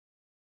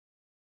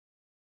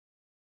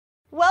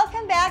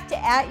Welcome back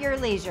to At Your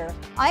Leisure.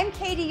 I'm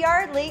Katie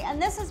Yardley, and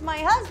this is my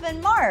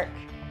husband, Mark.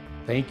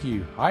 Thank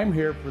you. I'm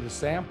here for the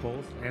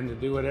samples and to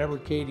do whatever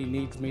Katie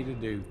needs me to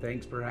do.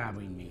 Thanks for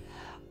having me.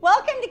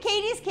 Welcome to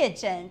Katie's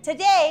Kitchen.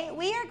 Today,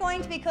 we are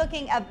going to be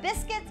cooking a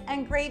biscuits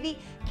and gravy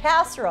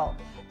casserole.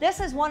 This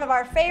is one of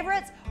our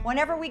favorites.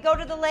 Whenever we go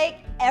to the lake,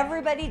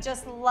 everybody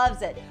just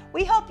loves it.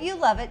 We hope you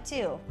love it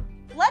too.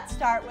 Let's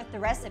start with the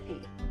recipe.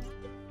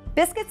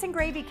 Biscuits and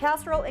gravy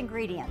casserole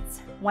ingredients: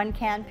 1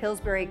 can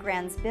Pillsbury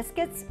Grands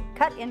biscuits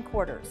cut in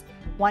quarters,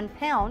 1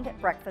 pound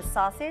breakfast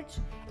sausage,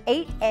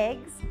 8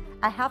 eggs,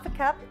 a half a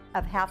cup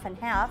of half and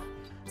half,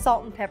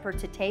 salt and pepper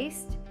to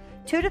taste,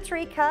 2 to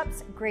 3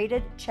 cups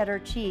grated cheddar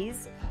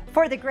cheese.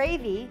 For the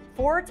gravy,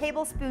 4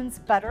 tablespoons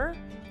butter,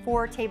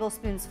 4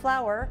 tablespoons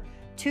flour,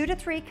 2 to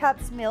 3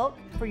 cups milk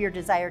for your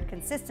desired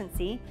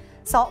consistency,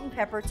 salt and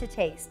pepper to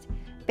taste.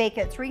 Bake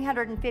at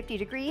 350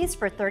 degrees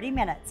for 30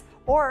 minutes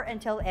or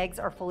until eggs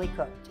are fully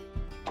cooked.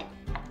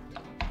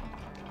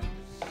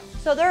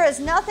 So there is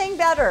nothing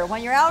better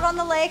when you're out on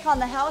the lake on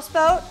the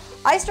houseboat.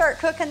 I start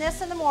cooking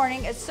this in the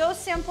morning. It's so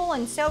simple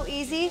and so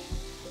easy,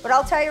 but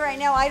I'll tell you right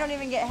now, I don't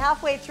even get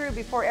halfway through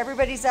before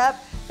everybody's up.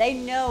 They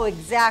know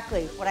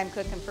exactly what I'm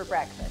cooking for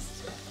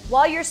breakfast.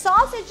 While your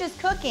sausage is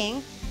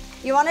cooking,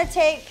 you want to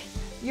take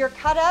your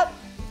cut up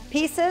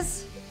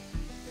pieces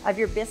of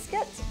your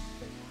biscuits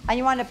and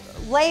you want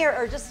to layer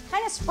or just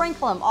kind of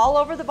sprinkle them all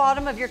over the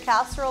bottom of your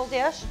casserole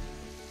dish.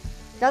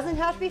 Doesn't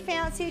have to be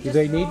fancy. Do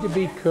they need to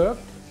be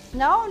cooked?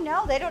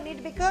 No, they don't need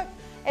to be cooked.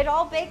 It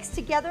all bakes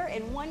together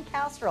in one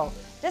casserole.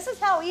 This is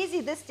how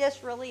easy this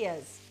dish really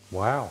is.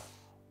 Wow.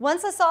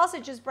 Once the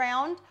sausage is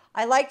browned,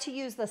 I like to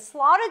use the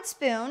slotted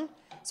spoon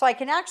so I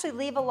can actually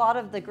leave a lot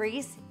of the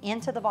grease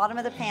into the bottom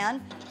of the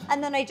pan.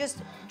 And then I just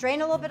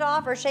drain a little bit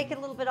off or shake it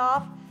a little bit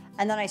off,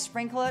 and then I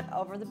sprinkle it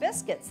over the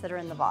biscuits that are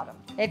in the bottom.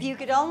 If you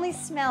could only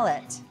smell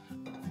it,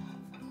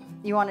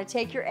 you want to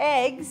take your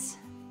eggs,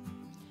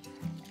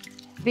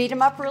 beat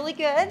them up really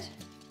good,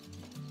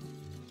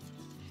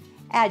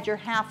 add your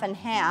half and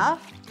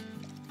half,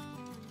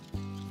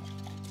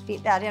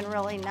 beat that in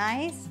really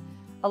nice,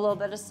 a little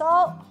bit of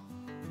salt,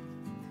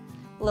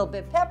 a little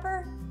bit of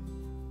pepper.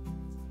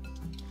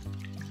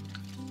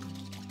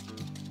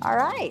 All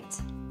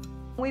right.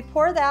 We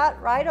pour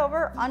that right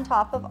over on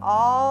top of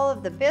all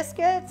of the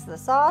biscuits, the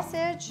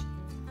sausage.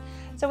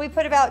 So we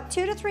put about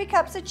 2 to 3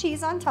 cups of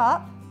cheese on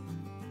top.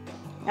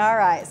 All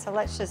right, so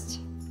let's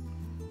just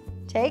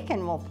take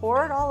and we'll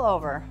pour it all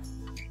over.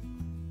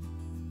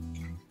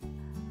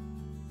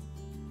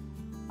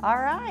 All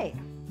right.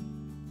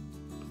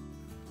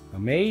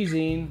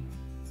 Amazing.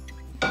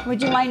 Would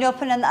you mind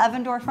opening the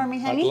oven door for me,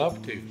 honey? I'd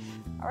love to.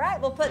 All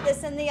right, we'll put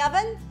this in the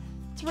oven,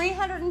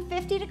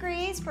 350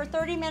 degrees for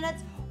 30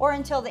 minutes or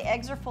until the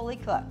eggs are fully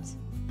cooked.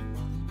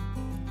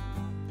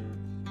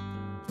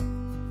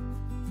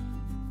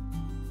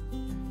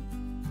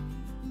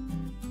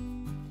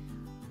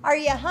 Are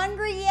you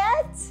hungry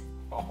yet?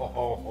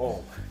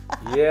 Oh,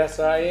 yes,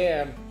 I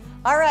am.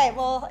 All right,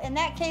 well, in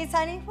that case,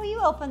 honey, will you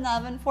open the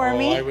oven for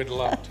me? Oh, I would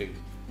love to.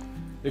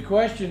 The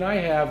question I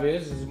have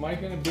is am I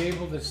going to be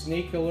able to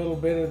sneak a little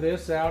bit of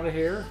this out of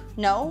here?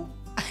 No.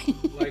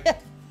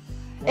 Like,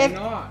 why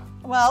not?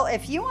 Well,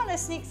 if you want to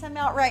sneak some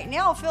out right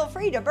now, feel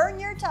free to burn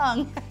your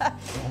tongue.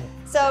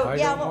 So I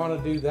yeah, don't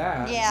want to do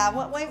that. Yeah,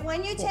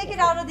 when you take it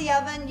out of the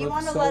oven, you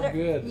want to let it.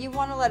 Good. You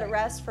want to let it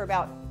rest for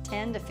about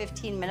 10 to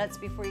 15 minutes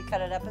before you cut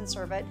it up and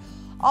serve it.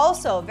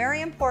 Also, very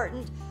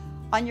important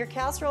on your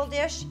casserole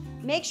dish,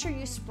 make sure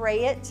you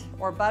spray it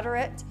or butter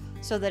it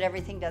so that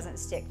everything doesn't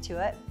stick to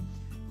it.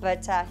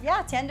 But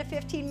yeah, 10 to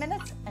 15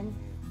 minutes and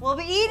we'll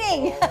be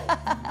eating.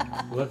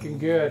 Oh, looking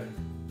good.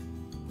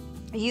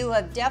 You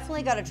have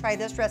definitely got to try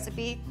this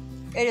recipe.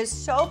 It is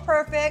so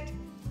perfect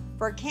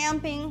for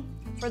camping,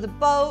 for the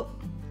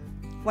boat,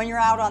 when you're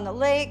out on the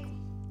lake,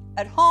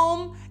 at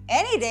home,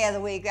 any day of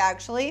the week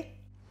actually.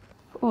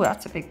 Ooh,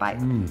 that's a big bite.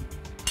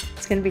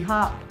 It's gonna be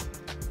hot.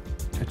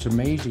 It's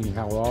amazing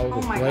how all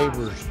the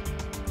flavors,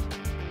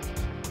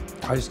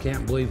 I just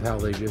can't believe how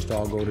they just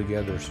all go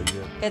together so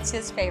good. It's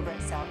his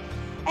favorite, so.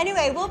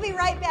 Anyway, we'll be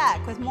right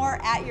back with more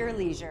At Your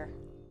Leisure.